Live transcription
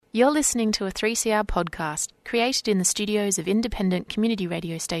You're listening to a 3CR podcast created in the studios of independent community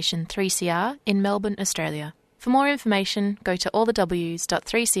radio station 3CR in Melbourne, Australia. For more information, go to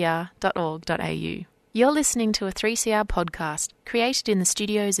allthews.3cr.org.au. You're listening to a 3CR podcast created in the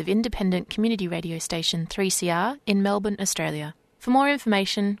studios of independent community radio station 3CR in Melbourne, Australia. For more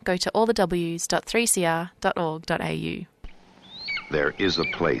information, go to allthews.3cr.org.au. There is a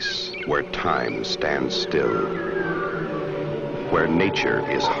place where time stands still, where nature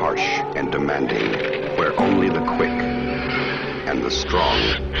is harsh and demanding, where only the quick and the strong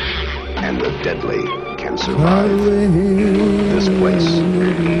and the deadly can survive. This place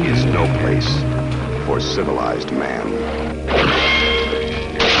is no place for civilized man.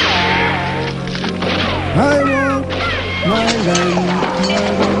 I want my land.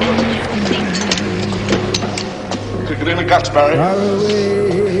 Kick it in the guts, Barry. Far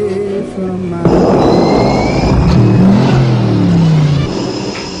away from my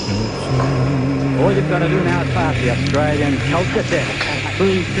All you've got to do now is pass the Australian culture test.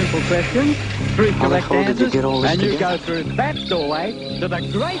 3 simple questions, 3 correct answers, and you go through that doorway to the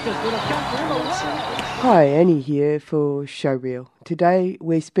greatest little country in the world. Hi, Annie here for Showreel. Today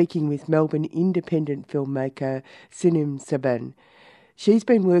we're speaking with Melbourne independent filmmaker Sinem Saban. She's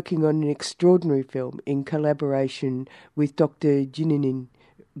been working on an extraordinary film in collaboration with Dr Djiniyini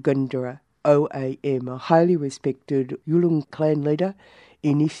Gondarra OAM, a highly respected Yolngu clan leader,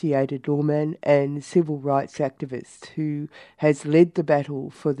 initiated lawman and civil rights activist who has led the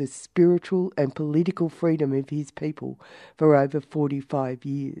battle for the spiritual and political freedom of his people for over 45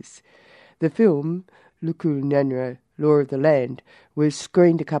 years. The film, Luku Nga, Law of the Land, was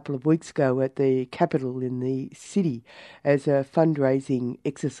screened a couple of weeks ago at the Capitol in the city as a fundraising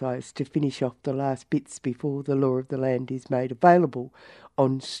exercise to finish off the last bits before the Law of the Land is made available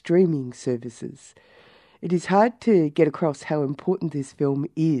on streaming services. It is hard to get across how important this film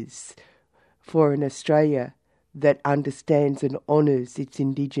is for an Australia that understands and honours its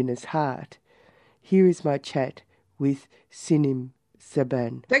Indigenous heart. Here is my chat with Sinem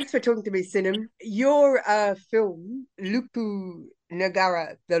Saban. Thanks for talking to me, Sinem. Your film, Luku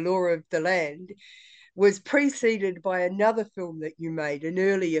Nga, The Law of the Land, was preceded by another film that you made, an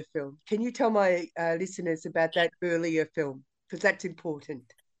earlier film. Can you tell my listeners about that earlier film? Because that's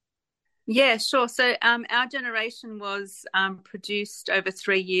important. Yeah, sure. So our generation was produced over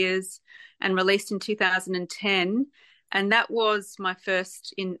 3 years and released in 2010, and that was my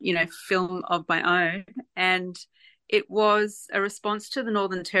first film of my own, and it was a response to the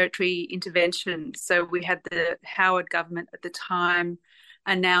Northern Territory intervention. So we had the Howard government at the time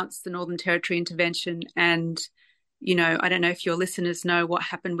announce the Northern Territory intervention, and I don't know if your listeners know what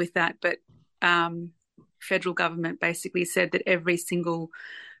happened with that, but federal government basically said that every single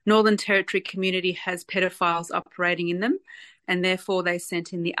Northern Territory community has pedophiles operating in them, and therefore they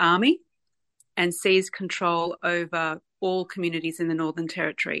sent in the army and seized control over all communities in the Northern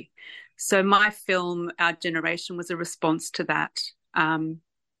Territory. So my film, Our Generation, was a response to that,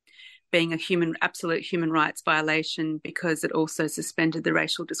 being a absolute human rights violation because it also suspended the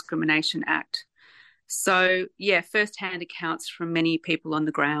Racial Discrimination Act. So, yeah, first-hand accounts from many people on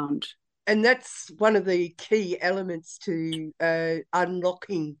the ground. And that's one of the key elements to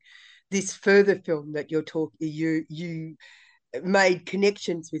unlocking this further film that you're talking. You made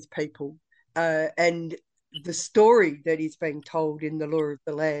connections with people, and the story that is being told in The Law of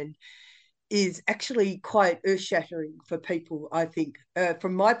the Land is actually quite earth-shattering for people, I think.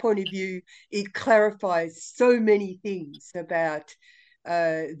 From my point of view, it clarifies so many things about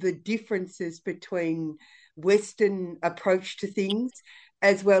the differences between Western approach to things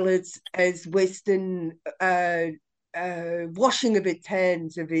as well as Western washing of its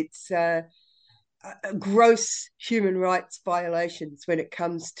hands of its gross human rights violations when it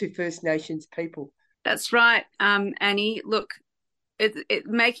comes to First Nations people. That's right, Annie. Look,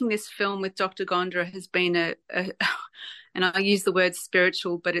 making this film with Dr. Gondarra has been and I use the word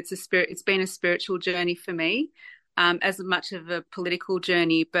spiritual, but it's been a spiritual journey for me, as much of a political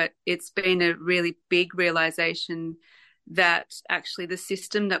journey, but it's been a really big realisation that actually the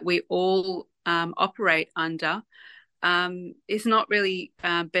system that we all operate under is not really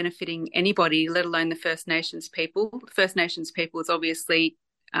benefiting anybody, let alone the First Nations people. First Nations people is obviously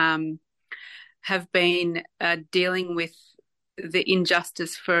have been dealing with the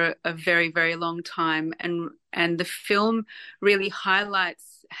injustice for a very, very long time, and the film really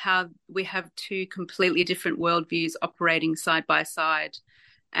highlights how we have 2 completely different worldviews operating side by side,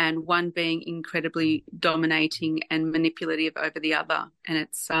 and one being incredibly dominating and manipulative over the other. And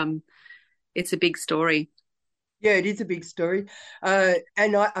it's a big story. Yeah, it is a big story.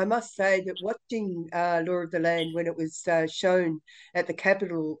 And I must say that watching Law of the Land when it was shown at the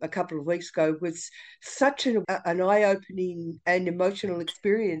Capitol a couple of weeks ago was such an eye-opening and emotional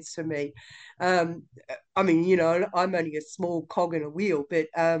experience for me. Um, I mean, I'm only a small cog in a wheel, but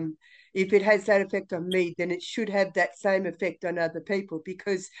if it has that effect on me, then it should have that same effect on other people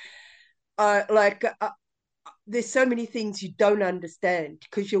because, like, there's so many things you don't understand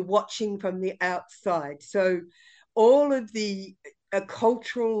because you're watching from the outside. So all of the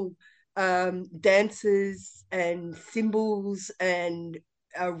cultural dances and symbols and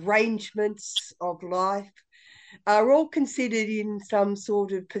arrangements of life are all considered in some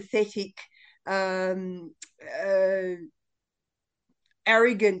sort of pathetic, um, uh,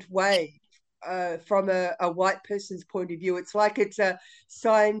 arrogant way from a white person's point of view. It's like it's a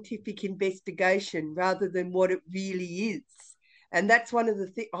scientific investigation rather than what it really is. And that's one of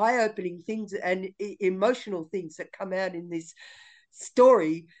the eye-opening things and emotional things that come out in this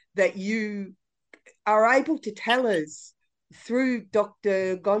story that you are able to tell us through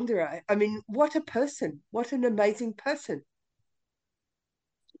Dr. Gondarra. I mean, what a person! What an amazing person!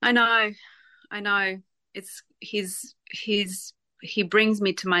 I know. It's he brings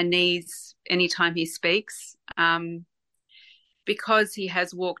me to my knees anytime he speaks. Because he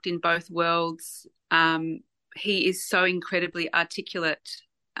has walked in both worlds. He is so incredibly articulate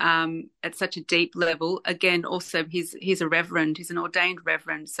at such a deep level. Again, also he's a reverend. He's an ordained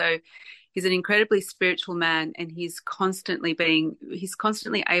reverend. So he's an incredibly spiritual man, and he's constantly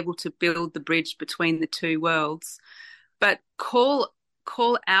able to build the bridge between the two worlds. But call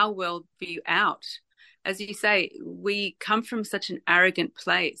our worldview out. As you say, we come from such an arrogant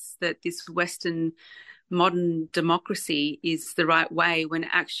place that this Western modern democracy is the right way when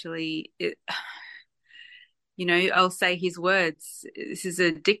actually I'll say his words, this is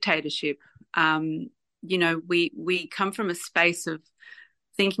a dictatorship. We come from a space of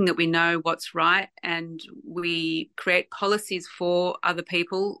thinking that we know what's right, and we create policies for other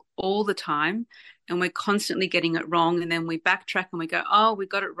people all the time, and we're constantly getting it wrong, and then we backtrack and we go, oh, we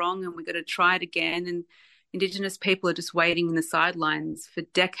got it wrong and we got to try it again. And Indigenous people are just waiting in the sidelines for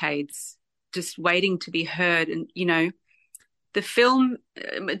decades, just waiting to be heard. And the film,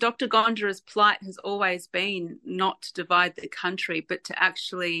 Dr. Gondarra's plight has always been not to divide the country, but to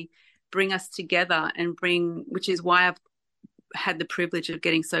actually bring us together and which is why I've had the privilege of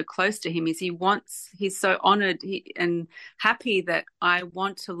getting so close to him, is he's so honoured and happy that I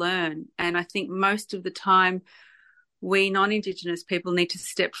want to learn. And I think most of the time we non-Indigenous people need to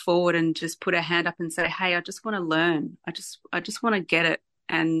step forward and just put a hand up and say, hey, I just want to learn. I just want to get it,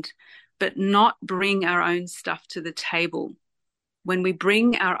 but not bring our own stuff to the table. When we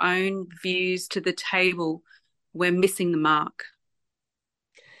bring our own views to the table, we're missing the mark.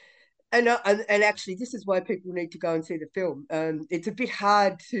 And actually, this is why people need to go and see the film. It's a bit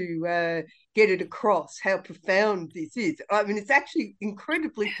hard to get it across how profound this is. I mean, it's actually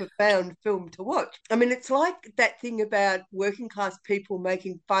incredibly profound film to watch. I mean, it's like that thing about working class people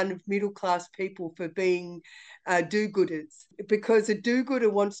making fun of middle class people for being do-gooders, because a do-gooder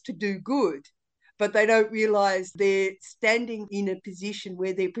wants to do good, but they don't realise they're standing in a position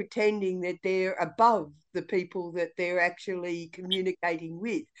where they're pretending that they're above the people that they're actually communicating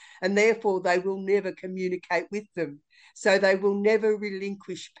with, and therefore they will never communicate with them. So they will never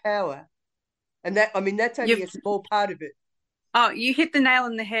relinquish power. And that's only a small part of it. Oh, you hit the nail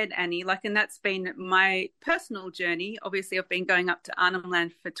on the head, Annie. And that's been my personal journey. Obviously, I've been going up to Arnhem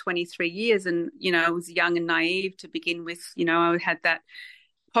Land for 23 years, and, I was young and naive to begin with. I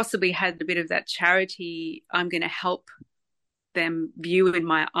possibly had a bit of that charity, I'm going to help them view in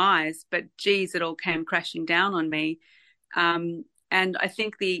my eyes, but geez, it all came crashing down on me. And I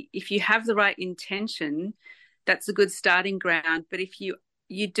think if you have the right intention, that's a good starting ground. But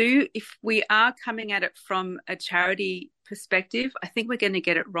if we are coming at it from a charity perspective, I think we're going to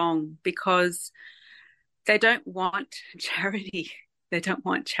get it wrong, because they don't want charity. They don't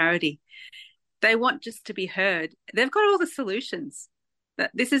want charity. They want just to be heard. They've got all the solutions.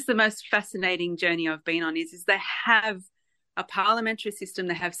 This is the most fascinating journey I've been on, is they have a parliamentary system.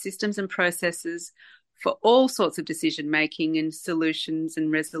 They have systems and processes for all sorts of decision making and solutions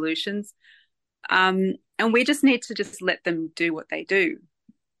and resolutions. And we just need to just let them do what they do.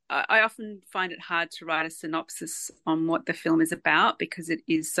 I often find it hard to write a synopsis on what the film is about, because it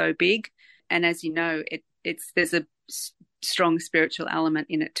is so big. And as you know, there's a strong spiritual element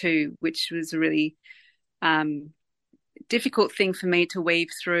in it too, which was a really difficult thing for me to weave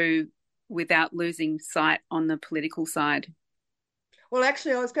through without losing sight on the political side. Well,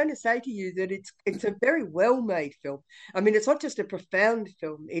 actually, I was going to say to you that it's a very well-made film. I mean, it's not just a profound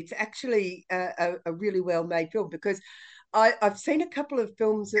film; it's actually a really well-made film because I've seen a couple of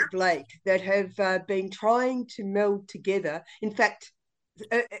films of late that have been trying to meld together. In fact,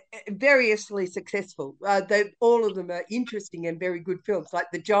 variously successful. All of them are interesting and very good films.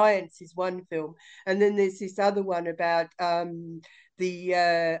 Like The Giants is one film, and then there's this other one about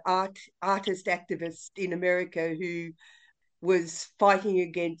the artist activist in America who was fighting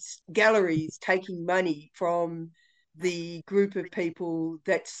against galleries taking money from the group of people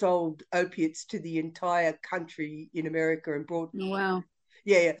that sold opiates to the entire country in America and brought. Wow.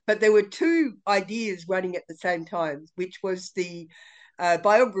 Yeah, but there were two ideas running at the same time, which was the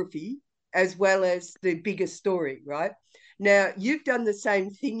biography as well as the bigger story, right? Now, you've done the same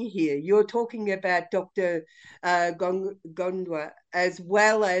thing here. You're talking about Dr. Gondarra as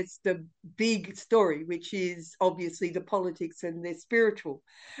well as the big story, which is obviously the politics and the spiritual.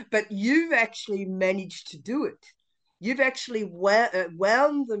 But you've actually managed to do it. You've actually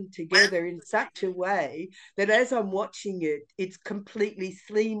wound them together in such a way that as I'm watching it, it's completely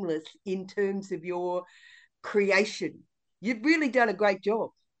seamless in terms of your creation. You've really done a great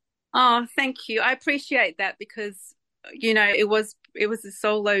job. Oh, thank you. I appreciate that because, it was a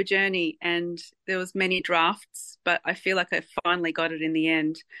solo journey and there was many drafts, but I feel like I finally got it in the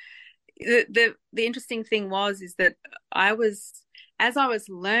end. The interesting thing is that as I was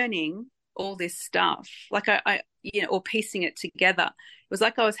learning all this stuff, like or piecing it together, it was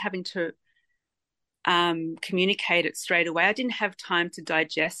like I was having to communicate it straight away. I didn't have time to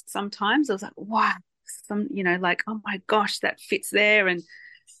digest sometimes. I was like, wow, like, oh my gosh, that fits there. And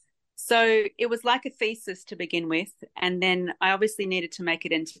so it was like a thesis to begin with. And then I obviously needed to make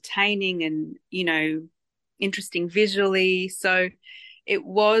it entertaining and, interesting visually. So it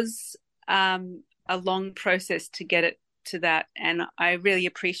was a long process to get it to that. And I really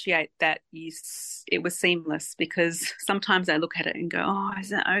appreciate that it was seamless because sometimes I look at it and go, oh, is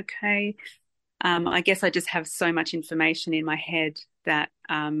that okay? I guess I just have so much information in my head that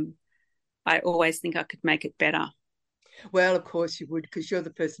I always think I could make it better. Well, of course you would because you're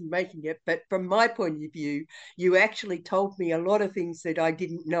the person making it. But from my point of view, you actually told me a lot of things that I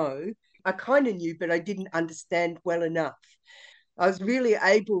didn't know. I kind of knew, but I didn't understand well enough. I was really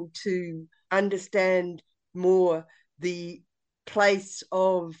able to understand more the place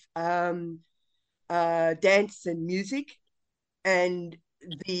of dance and music and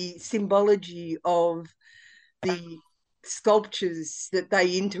the symbology of the sculptures that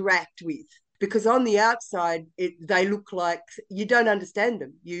they interact with. Because on the outside, they look like you don't understand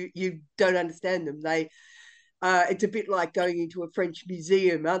them. You don't understand them. It's a bit like going into a French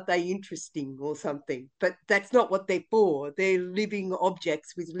museum. Aren't they interesting or something? But that's not what they're for. They're living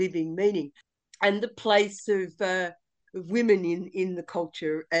objects with living meaning. And the place of women in the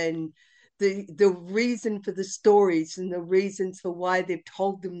culture and the reason for the stories and the reasons for why they've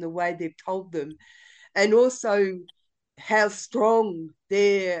told them the way they've told them. And also how strong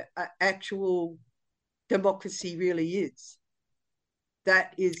their actual democracy really is.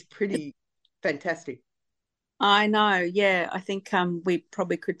 That is pretty fantastic. I know, yeah. I think we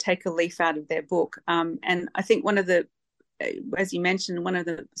probably could take a leaf out of their book. And I think as you mentioned, one of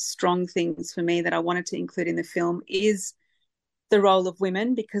the strong things for me that I wanted to include in the film is the role of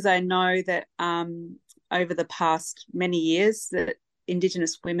women, because I know that over the past many years that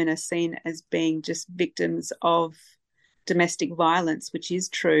Indigenous women are seen as being just victims of domestic violence, which is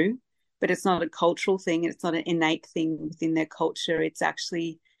true, but it's not a cultural thing. It's not an innate thing within their culture. It's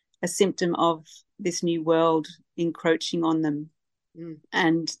actually a symptom of this new world encroaching on them.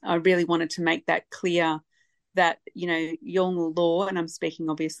 And I really wanted to make that clear that, Yolngu law, and I'm speaking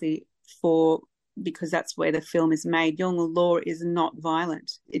obviously because that's where the film is made, Yolngu law is not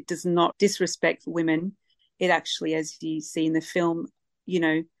violent. It does not disrespect women. It actually, as you see in the film,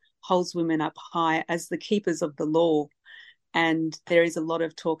 holds women up high as the keepers of the law. And there is a lot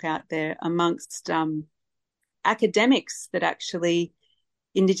of talk out there amongst academics that actually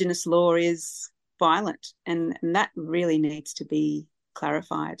Indigenous law is violent, and that really needs to be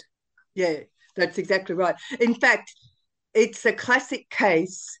clarified. Yeah, that's exactly right. In fact, it's a classic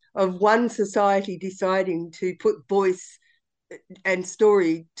case of one society deciding to put voice and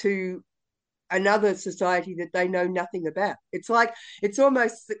story to another society that they know nothing about. It's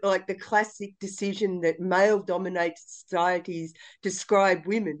almost like the classic decision that male-dominated societies describe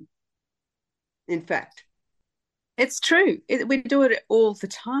women. In fact, it's true. We do it all the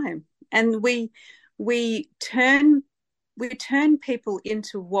time, and we turn people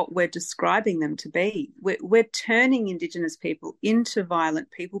into what we're describing them to be. We're turning Indigenous people into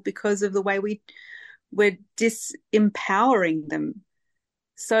violent people because of the way we're disempowering them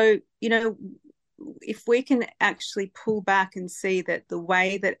So, if we can actually pull back and see that the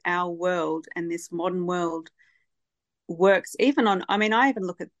way that our world and this modern world works, I even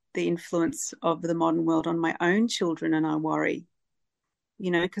look at the influence of the modern world on my own children, and I worry,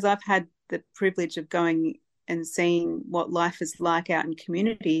 because I've had the privilege of going and seeing what life is like out in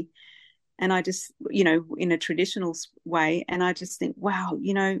community. And I just, in a traditional way, and I just think, wow,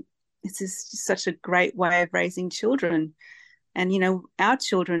 this is such a great way of raising children. And, our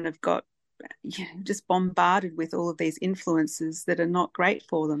children have got just bombarded with all of these influences that are not great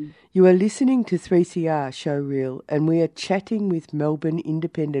for them. You are listening to 3CR Showreel, and we are chatting with Melbourne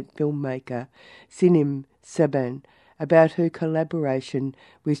independent filmmaker Sinem Saban about her collaboration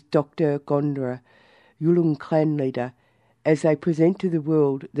with Dr Gondarra, Yolngu clan leader, as they present to the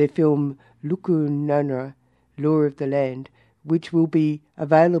world their film Luku Nga, Law of the Land, which will be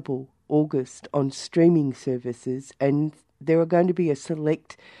available August on streaming services, and there are going to be a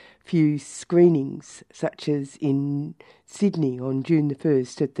select few screenings, such as in Sydney on June the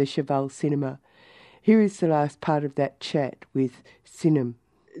 1st at the Chauvel Cinema. Here is the last part of that chat with Sinem.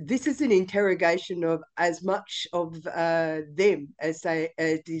 This is an interrogation of as much of them as it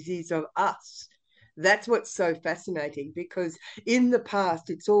is of us. That's what's so fascinating, because in the past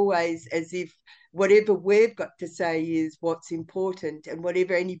it's always as if whatever we've got to say is what's important, and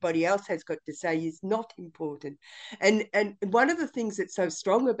whatever anybody else has got to say is not important. And one of the things that's so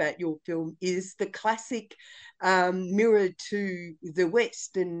strong about your film is the classic mirror to the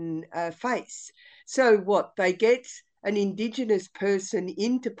Western face. So what, they get an Indigenous person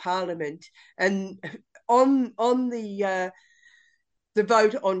into Parliament, and on the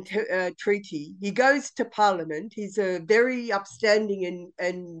vote on treaty, he goes to Parliament. He's a very upstanding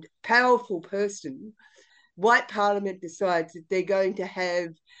and powerful person. White Parliament decides that they're going to have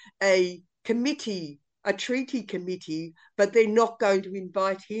a committee, a treaty committee, but they're not going to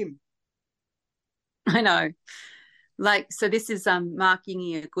invite him. I know. So this is Mark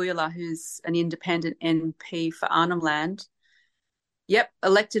Yingi, who's an independent MP for Arnhem Land. Yep,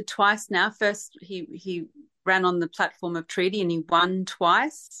 elected twice now. First, he ran on the platform of treaty and he won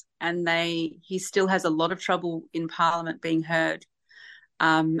twice, and he still has a lot of trouble in Parliament being heard.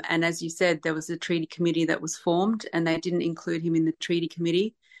 And as you said, there was a treaty committee that was formed, and they didn't include him in the treaty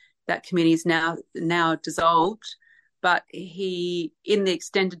committee. That committee is now dissolved. But in the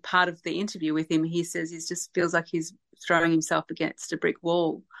extended part of the interview with him, he says he just feels like he's throwing himself against a brick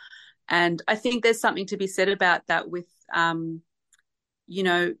wall. And I think there's something to be said about that with,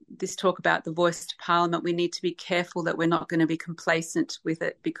 this talk about the voice to Parliament. We need to be careful that we're not going to be complacent with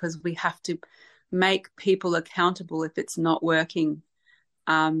it, because we have to make people accountable if it's not working.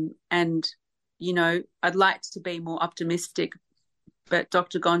 And, I'd like to be more optimistic, but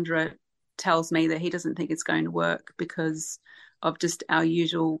Dr. Gondarra tells me that he doesn't think it's going to work because of just our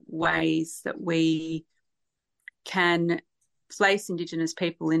usual ways that we can place Indigenous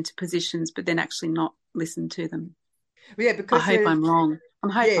people into positions but then actually not listen to them. Yeah, because I hope I'm wrong.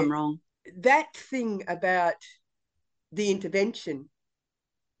 I'm wrong. That thing about the intervention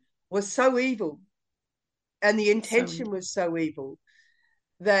was so evil, and the intention was so evil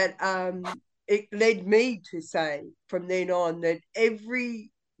that it led me to say from then on that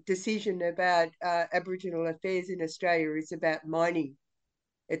every decision about Aboriginal affairs in Australia is about mining.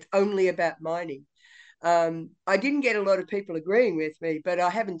 It's only about mining. I didn't get a lot of people agreeing with me, but I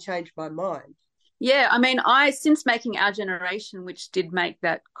haven't changed my mind. Yeah, since making Our Generation, which did make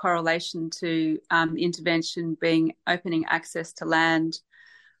that correlation to intervention being opening access to land,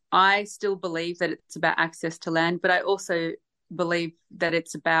 I still believe that it's about access to land, but I also believe that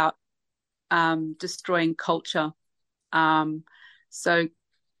it's about destroying culture. So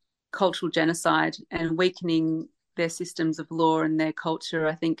cultural genocide and weakening their systems of law and their culture,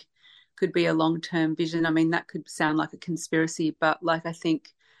 I think, could be a long-term vision. I mean, that could sound like a conspiracy, but I think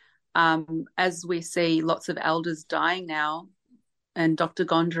as we see lots of elders dying now, and Dr.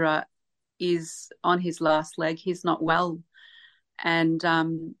 Gondarra is on his last leg, he's not well. And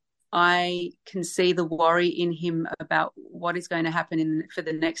I can see the worry in him about what is going to happen for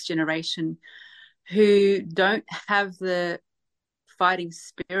the next generation who don't have the fighting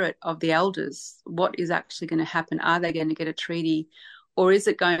spirit of the elders. What is actually going to happen? Are they going to get a treaty, or is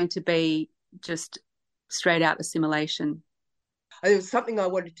it going to be just straight out assimilation? There was something I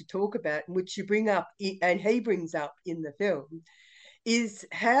wanted to talk about, which you bring up, and he brings up in the film, is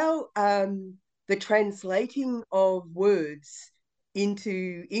how the translating of words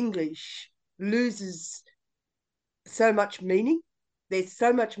into English loses so much meaning. There's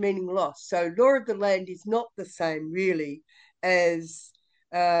so much meaning lost. So Law of the Land is not the same, really, as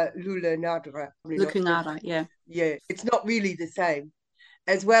Luku Nga, yeah. Yeah, it's not really the same.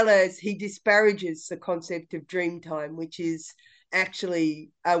 as well as he disparages the concept of dreamtime, which is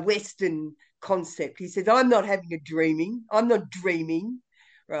actually a Western concept. He says, I'm not having a dreaming, I'm not dreaming,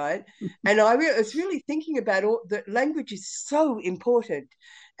 right? And I was really thinking about that language is so important.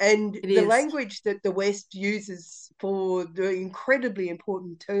 And the language that the West uses for the incredibly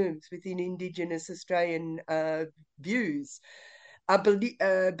important terms within Indigenous Australian views are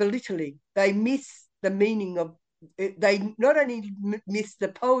belittling. They miss the meaning of it. They not only miss the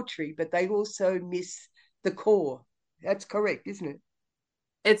poetry, but they also miss the core. That's correct, isn't it?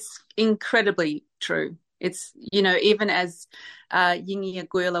 It's incredibly true. It's, even as Yolngu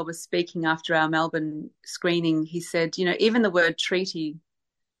Nga was speaking after our Melbourne screening, he said, even the word treaty,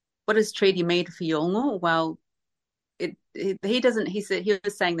 what does treaty mean for Yolngu? Well, he doesn't. He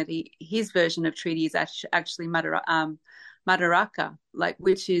was saying that his version of treaty is actually Madaraka,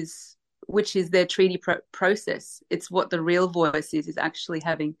 which is their treaty process. It's what the real voice is actually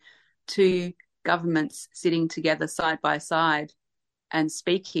having two governments sitting together side by side and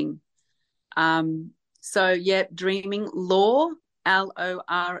speaking. Dreaming law,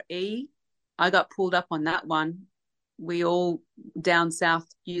 LORE. I got pulled up on that one. We all down south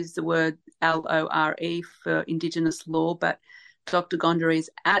use the word LORE for Indigenous law, but Dr. Gondarra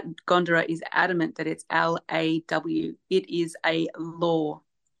is adamant that it's LAW. It is a law,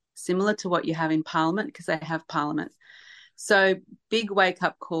 similar to what you have in Parliament, because they have Parliament. So big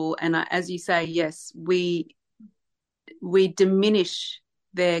wake-up call. And as you say, yes, we diminish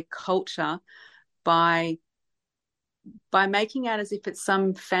their culture by making out as if it's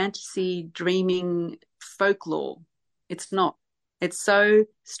some fantasy dreaming folklore. It's not. It's so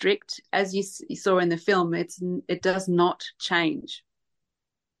strict, as you saw in the film. It does not change.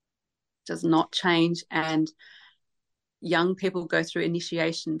 It does not change, and young people go through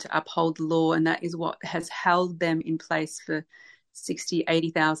initiation to uphold the law, and that is what has held them in place for 60,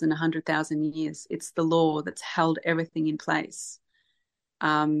 80,000, 100,000 years. It's the law that's held everything in place.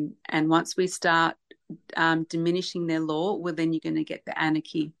 And once we start diminishing their law, well, then you're going to get the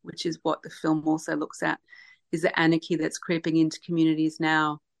anarchy, which is what the film also looks at, is the anarchy that's creeping into communities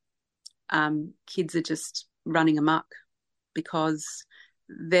now. Kids are just running amok because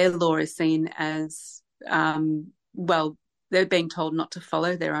their law is seen as, they're being told not to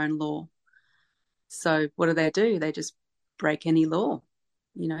follow their own law. So what do? They just break any law,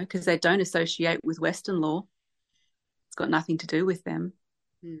 because they don't associate with Western law. It's got nothing to do with them.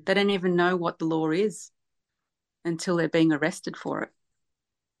 They don't even know what the law is until they're being arrested for it.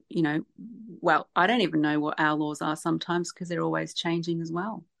 I don't even know what our laws are sometimes because they're always changing as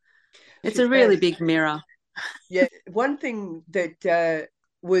well. It's a really big mirror. Yeah, one thing that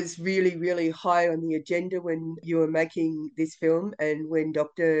was really, really high on the agenda when you were making this film and when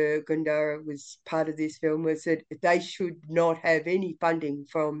Dr. Gondarra was part of this film was that they should not have any funding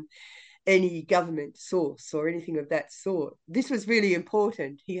from any government source or anything of that sort. This was really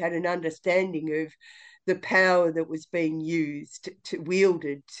important. He had an understanding of the power that was being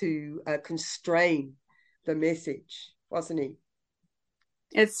wielded to constrain the message, wasn't he?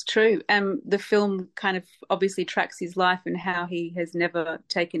 It's true. The film kind of obviously tracks his life and how he has never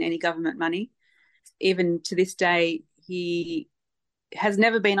taken any government money. Even to this day, he has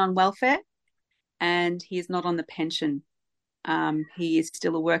never been on welfare and he is not on the pension. He is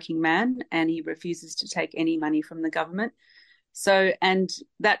still a working man and he refuses to take any money from the government. So, and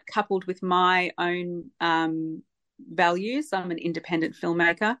that coupled with my own values, I'm an independent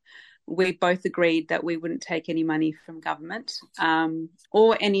filmmaker, we both agreed that we wouldn't take any money from government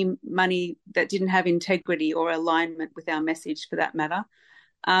or any money that didn't have integrity or alignment with our message for that matter.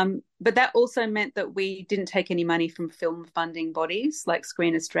 But that also meant that we didn't take any money from film funding bodies like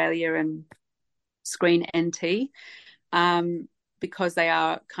Screen Australia and Screen NT because they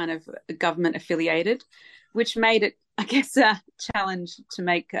are kind of government affiliated, which made it, I guess, a challenge to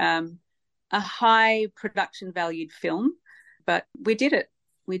make a high production valued film. But we did it.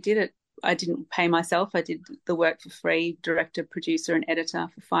 I didn't pay myself. I did the work for free, director, producer and editor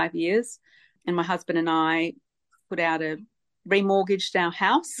for 5 years. And my husband and I remortgaged our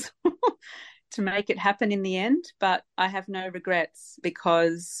house to make it happen in the end. But I have no regrets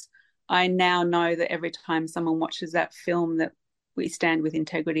because I now know that every time someone watches that film that we stand with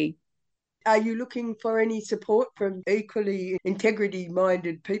integrity. Are you looking for any support from equally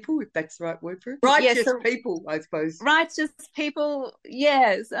integrity-minded people, if that's the right word for it? Righteous people, I suppose. Righteous people,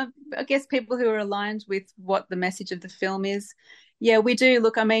 yes. I guess people who are aligned with what the message of the film is. Yeah, we do.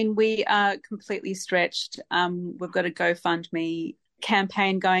 Look, I mean, we are completely stretched. We've got a GoFundMe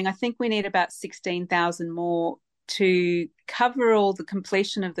campaign going. I think we need about 16,000 more to cover all the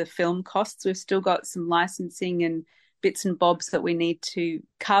completion of the film costs. We've still got some licensing and bits and bobs that we need to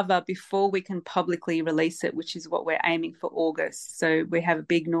cover before we can publicly release it, which is what we're aiming for August. So we have a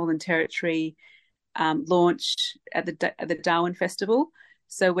big Northern Territory launch at the Darwin Festival.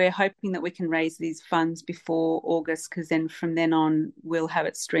 So we're hoping that we can raise these funds before August, because then from then on we'll have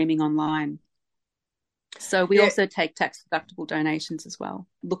it streaming online. So we also take tax-deductible donations as well.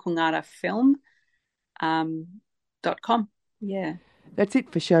 Luku Nga film.com. Yeah. That's it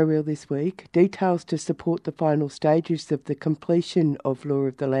for Showreel this week. Details to support the final stages of the completion of Law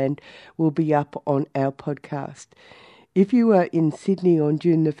of the Land will be up on our podcast. If you are in Sydney on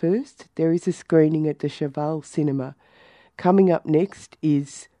June the 1st, there is a screening at the Chauvel Cinema. Coming up next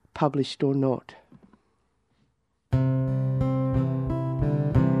is Published or Not.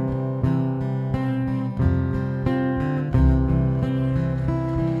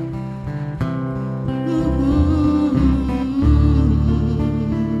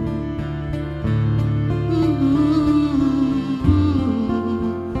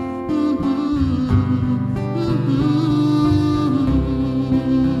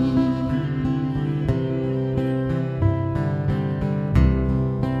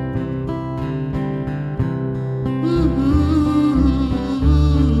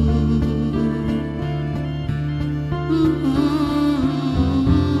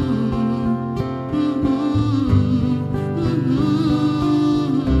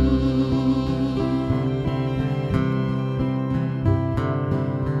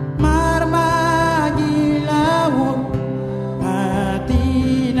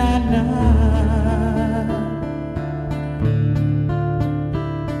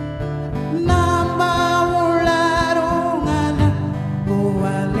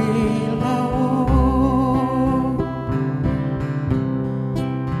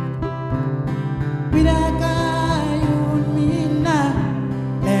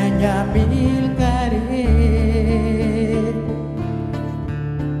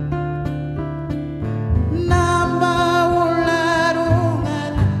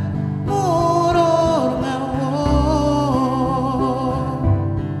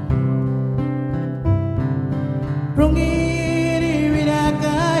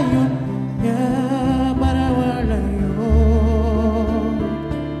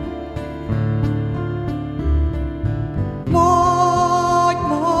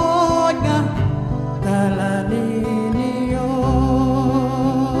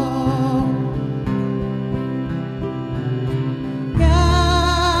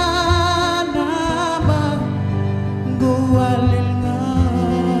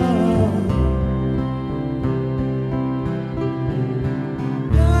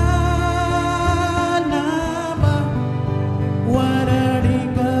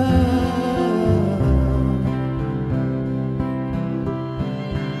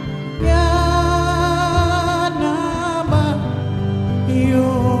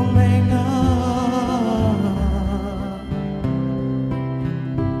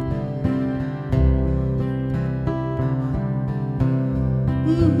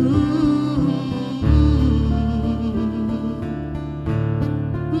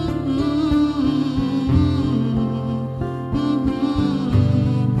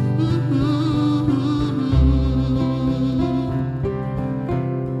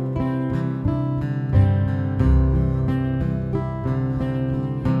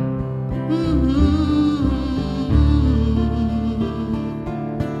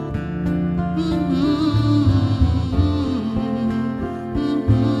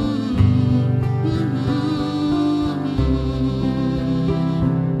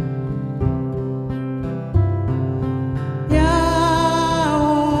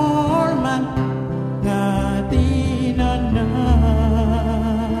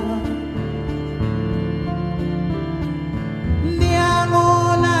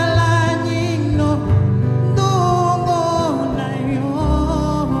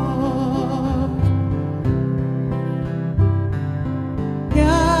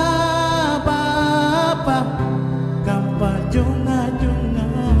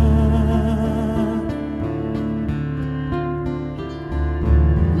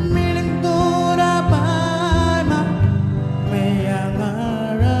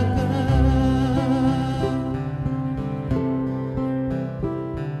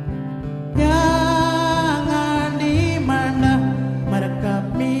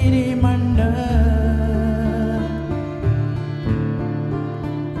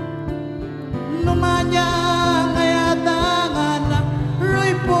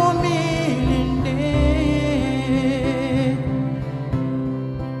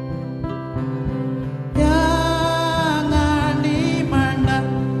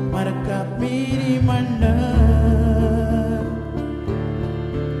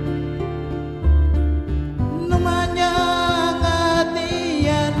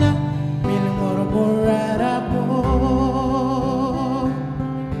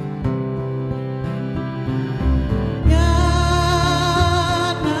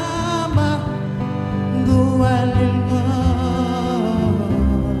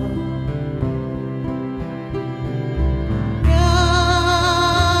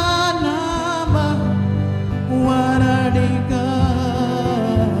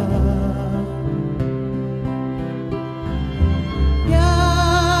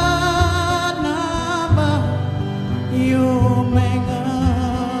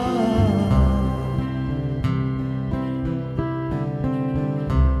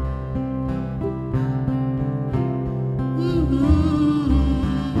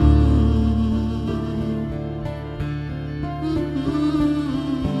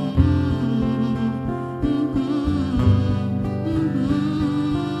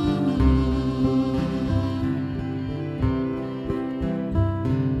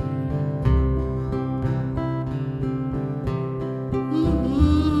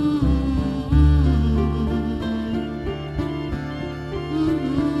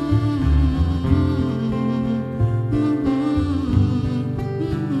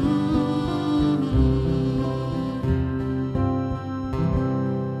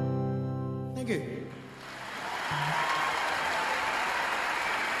 you.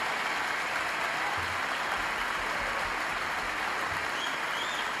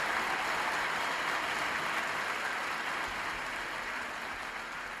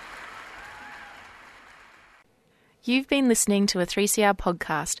 You've been listening to a 3CR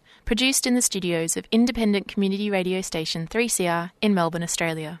podcast produced in the studios of independent community radio station 3CR in Melbourne,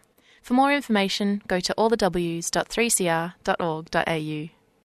 Australia. For more information, go to allthews.3cr.org.au.